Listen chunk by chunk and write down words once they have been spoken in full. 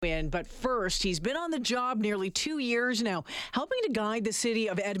But first, he's been on the job nearly 2 years now, helping to guide the city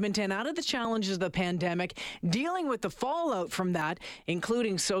of Edmonton out of the challenges of the pandemic, dealing with the fallout from that,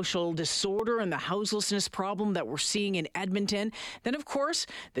 including social disorder and the houselessness problem that we're seeing in Edmonton. Then, of course,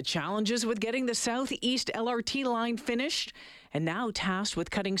 the challenges with getting the Southeast LRT line finished, and now tasked with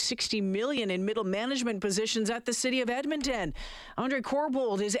cutting $60 million in middle management positions at the city of Edmonton. Andre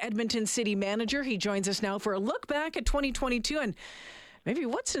Corbould is Edmonton City Manager. He joins us now for a look back at 2022 and maybe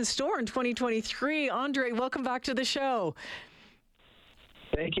what's in store in 2023. Andre, welcome back to the show.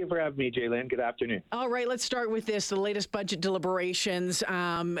 Thank you for having me, Jaylen. Good afternoon. All right, let's start with this. The latest budget deliberations.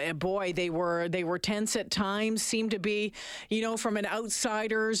 Boy, they were tense at times. Seemed to be, from an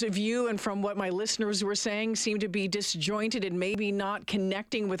outsider's view and from what my listeners were saying, seemed to be disjointed and maybe not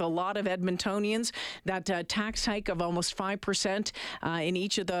connecting with a lot of Edmontonians. That tax hike of almost 5% in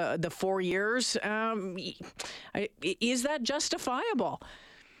each of the 4 years. Is that justifiable?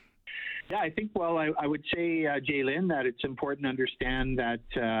 Yeah, I think, I would say, Jaylen, that it's important to understand that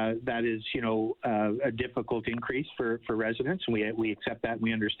that is, a difficult increase for residents. We accept that and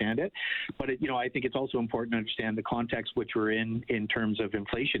we understand it. But, I think it's also important to understand the context which we're in terms of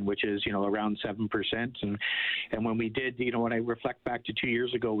inflation, which is, around 7%. And when we did, when I reflect back to 2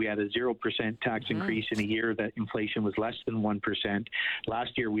 years ago, we had a 0% tax increase in a year that inflation was less than 1%.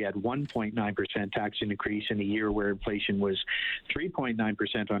 Last year, we had 1.9% tax increase in a year where inflation was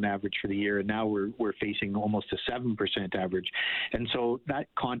 3.9% on average for the year, and now we're facing almost a 7% average. And so that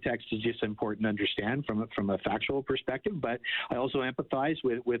context is just important to understand from a factual perspective. But I also empathize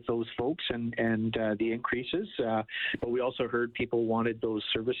with those folks and the increases. But we also heard people wanted those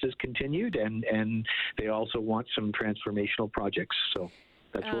services continued, and they also want some transformational projects. So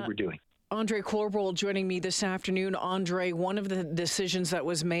that's what we're doing. Andre Corbould joining me this afternoon. Andre, one of the decisions that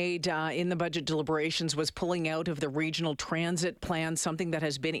was made in the budget deliberations was pulling out of the regional transit plan, something that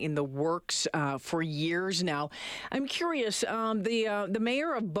has been in the works for years now. I'm curious, the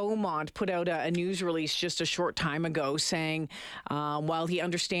mayor of Beaumont put out a news release just a short time ago saying while he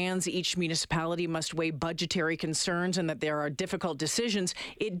understands each municipality must weigh budgetary concerns and that there are difficult decisions,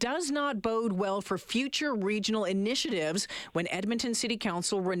 it does not bode well for future regional initiatives when Edmonton City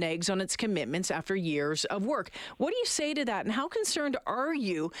Council reneges on its commitments after years of work. What do you say to that, and how concerned are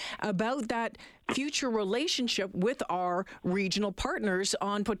you about that future relationship with our regional partners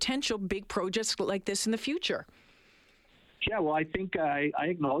on potential big projects like this in the future? Yeah, well, I think I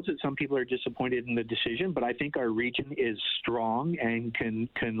acknowledge that some people are disappointed in the decision, but I think our region is strong and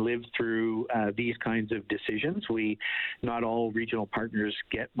can live through these kinds of decisions. Not all regional partners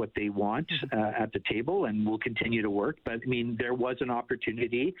get what they want at the table, and we'll continue to work. But I mean, there was an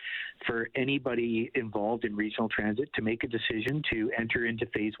opportunity for anybody involved in regional transit to make a decision to enter into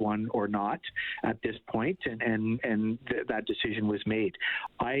phase one or not at this point, and that decision was made.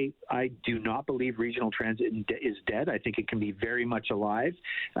 I do not believe regional transit is dead. I think it can be very much alive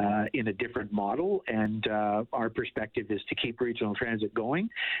in a different model, and our perspective is to keep regional transit going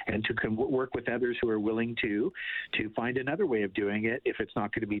and to work with others who are willing to find another way of doing it if it's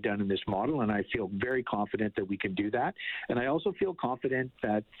not going to be done in this model. And I feel very confident that we can do that. And I also feel confident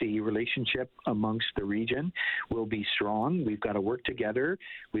that the relationship amongst the region will be strong. We've got to work together.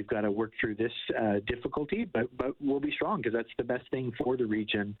 We've got to work through this difficulty, but we'll be strong because that's the best thing for the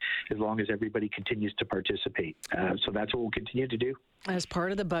region as long as everybody continues to participate. So that's what we'll continue to do. As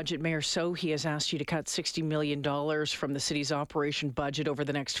part of the budget, Mayor Sohi has asked you to cut $60 million from the city's operation budget over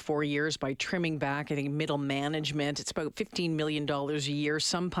the next 4 years by trimming back, I think, middle management. It's about $15 million a year.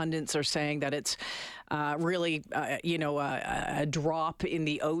 Some pundits are saying that it's really, a drop in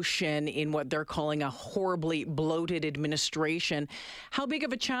the ocean in what they're calling a horribly bloated administration. How big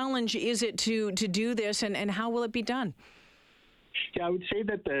of a challenge is it to do this, and how will it be done? Yeah, I would say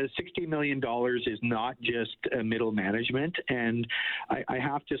that the $60 million is not just middle management. And I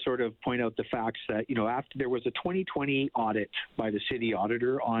have to sort of point out the facts that, after there was a 2020 audit by the city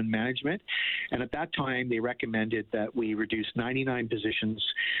auditor on management. And at that time, they recommended that we reduce 99 positions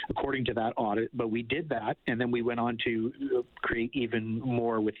according to that audit. But we did that. And then we went on to create even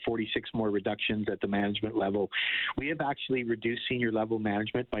more with 46 more reductions at the management level. We have actually reduced senior level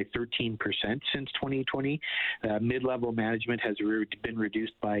management by 13% since 2020. Mid-level management has been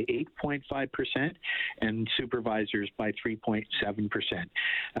reduced by 8.5% and supervisors by 3.7%.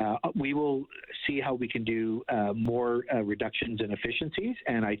 We will see how we can do more reductions in efficiencies,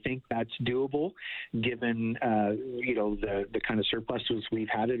 and I think that's doable given the kind of surpluses we've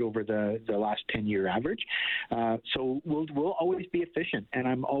had it over the last 10-year average. So we'll always be efficient, and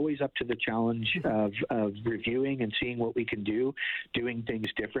I'm always up to the challenge of reviewing and seeing what we can do, doing things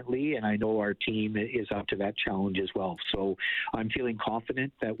differently, and I know our team is up to that challenge as well. So I'm feeling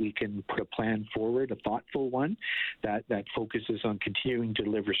confident that we can put a plan forward, a thoughtful one that focuses on continuing to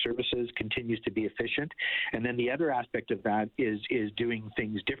deliver services, continues to be efficient. And then the other aspect of that is doing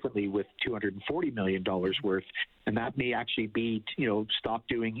things differently with $240 million worth. And that may actually be, stop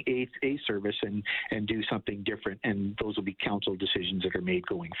doing a service and do something different. And those will be council decisions that are made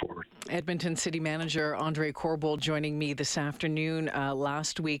going forward. Edmonton City Manager Andre Corbould joining me this afternoon.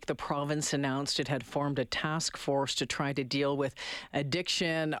 Last week, the province announced it had formed a task force to try to deal with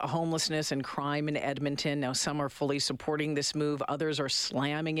addiction, homelessness, and crime in Edmonton. Now, some are fully supporting this move. Others are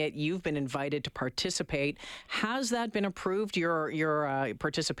slamming it. You've been invited to participate. Has that been approved, your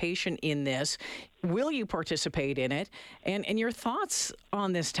participation in this? Will you participate in it? And your thoughts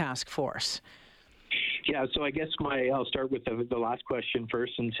on this task force? Yeah, so I guess I'll start with the last question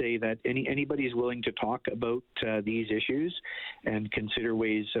first and say that anybody's willing to talk about these issues and consider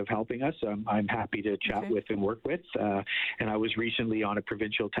ways of helping us, I'm happy to chat with and work with. And I was recently on a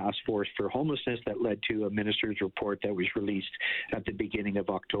provincial task force for homelessness that led to a minister's report that was released at the beginning of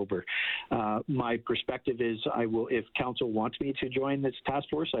October. My perspective is I will, if council wants me to join this task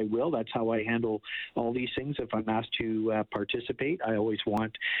force, I will. That's how I handle all these things. If I'm asked to participate, I always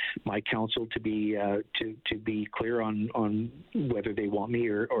want my council to be clear on whether they want me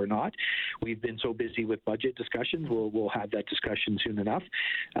or not. We've been so busy with budget discussions. We'll have that discussion soon enough.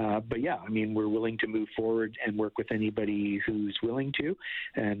 But yeah, I mean, we're willing to move forward and work with anybody who's willing to,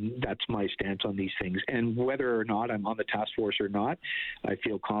 and that's my stance on these things. And whether or not I'm on the task force or not, I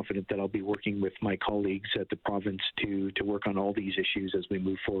feel confident that I'll be working with my colleagues at the province to work on all these issues as we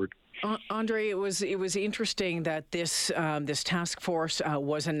move forward. Andre, it was interesting that this task force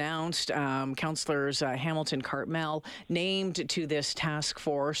was announced. Councillors Hamilton Cartmel named to this task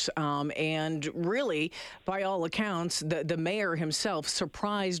force, and really, by all accounts, the mayor himself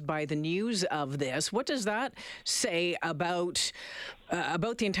surprised by the news of this. What does that say about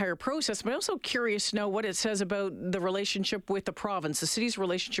the entire process? But I'm also curious to know what it says about the relationship with the province, the city's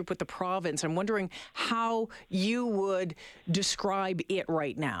relationship with the province. I'm wondering how you would describe it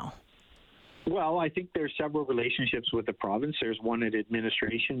right now. Well, I think there's several relationships with the province. There's one at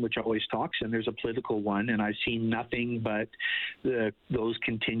administration, which always talks, and there's a political one, and I've seen nothing but those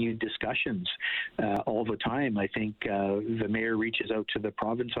continued discussions all the time. I think the mayor reaches out to the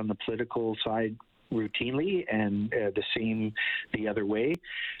province on the political side routinely, and the same the other way,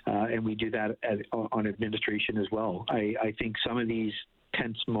 and we do that on administration as well. I think some of these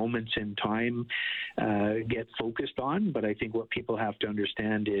tense moments in time get focused on, but I think what people have to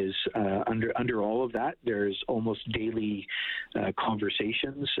understand is under all of that, there's almost daily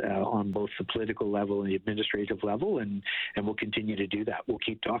conversations on both the political level and the administrative level, and we'll continue to do that. We'll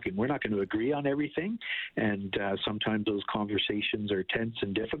keep talking. We're not going to agree on everything, and sometimes those conversations are tense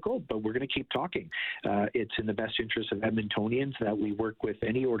and difficult, but we're going to keep talking. It's in the best interest of Edmontonians that we work with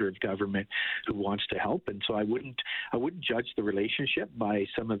any order of government who wants to help, and so I wouldn't judge the relationship by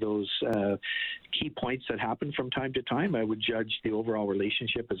some of those key points that happen from time to time. I would judge the overall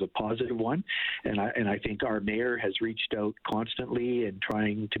relationship as a positive one, and I think our mayor has reached out constantly and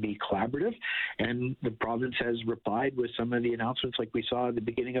trying to be collaborative, and the province has replied with some of the announcements like we saw at the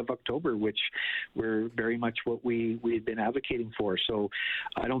beginning of October, which were very much what we had been advocating for. So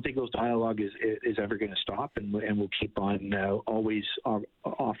I don't think those dialogue is ever going to stop, and we'll keep on always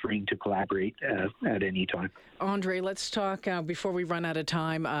offering to collaborate at any time. Andre, let's talk, before we run out of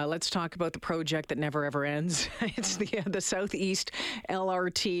time, let's talk about the project that never ever ends. It's the Southeast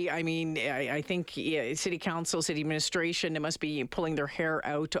LRT. I mean, I think City Council, City Administration, they must be pulling their hair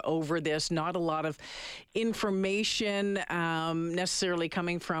out over this. Not a lot of information necessarily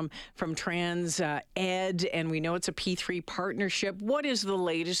coming from Trans Ed, and we know it's a P3 partnership. What is the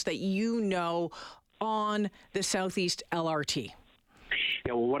latest that you know on the Southeast LRT?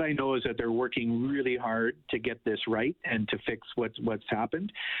 Yeah, well, what I know is that they're working really hard to get this right and to fix what's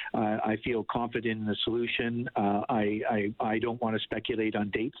happened. I feel confident in the solution. I don't want to speculate on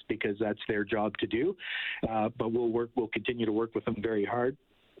dates because that's their job to do, but we'll continue to work with them very hard.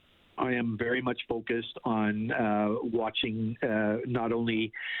 I am very much focused on watching not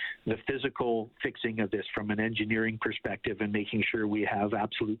only the physical fixing of this from an engineering perspective and making sure we have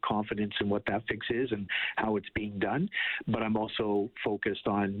absolute confidence in what that fix is and how it's being done, but I'm also focused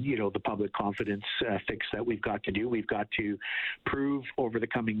on, the public confidence fix that we've got to do. We've got to prove over the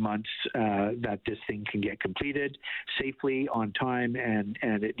coming months that this thing can get completed safely, on time, and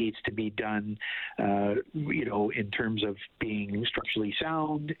it needs to be done, in terms of being structurally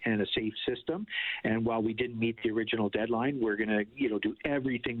sound and a safe system. And while we didn't meet the original deadline, we're going to, do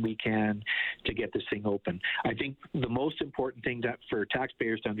everything we can to get this thing open. I think the most important thing that for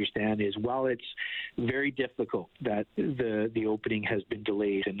taxpayers to understand is while it's very difficult that the opening has been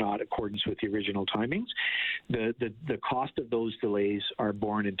delayed and not in accordance with the original timings, the cost of those delays are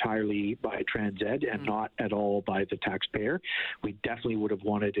borne entirely by TransEd and not at all by the taxpayer. We definitely would have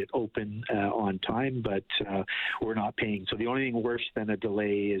wanted it open on time, but we're not paying. So the only thing worse than a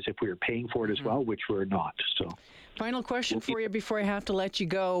delay is if we were paying for it as well, which we're not. So. Final question for you before I have to let you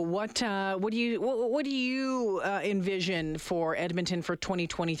go. What do you envision for Edmonton for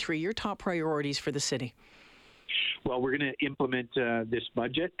 2023? Your top priorities for the city? Well, we're going to implement this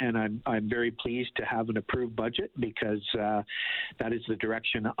budget, and I'm very pleased to have an approved budget because that is the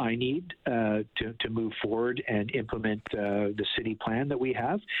direction I need to move forward and implement the city plan that we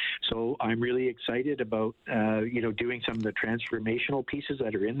have. So I'm really excited about doing some of the transformational pieces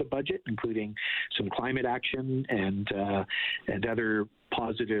that are in the budget, including some climate action and other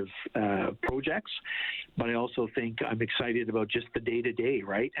positive projects. But I also think I'm excited about just the day-to-day,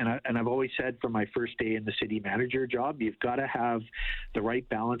 right? And I've always said from my first day in the city manager job, you've got to have the right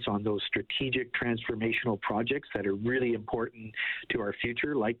balance on those strategic transformational projects that are really important to our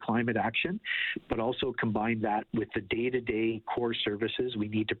future, like climate action, but also combine that with the day-to-day core services we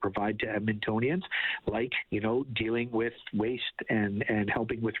need to provide to Edmontonians, like, dealing with waste and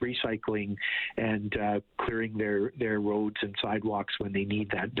helping with recycling and clearing their roads and sidewalks when they need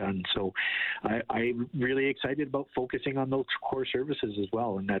that done. So I'm really excited about focusing on those core services as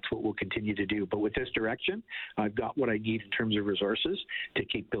well, and that's what we'll continue to do. But with this direction, I've got what I need in terms of resources to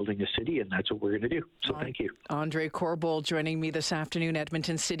keep building a city, and that's what we're going to do. So thank you. Andre Corbould joining me this afternoon,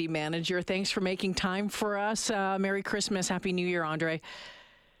 Edmonton City Manager. Thanks for making time for us. Merry Christmas. Happy New Year, Andre.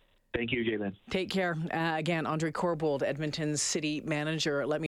 Thank you, Jalen. Take care. Again, Andre Corbould, Edmonton's City Manager. Let me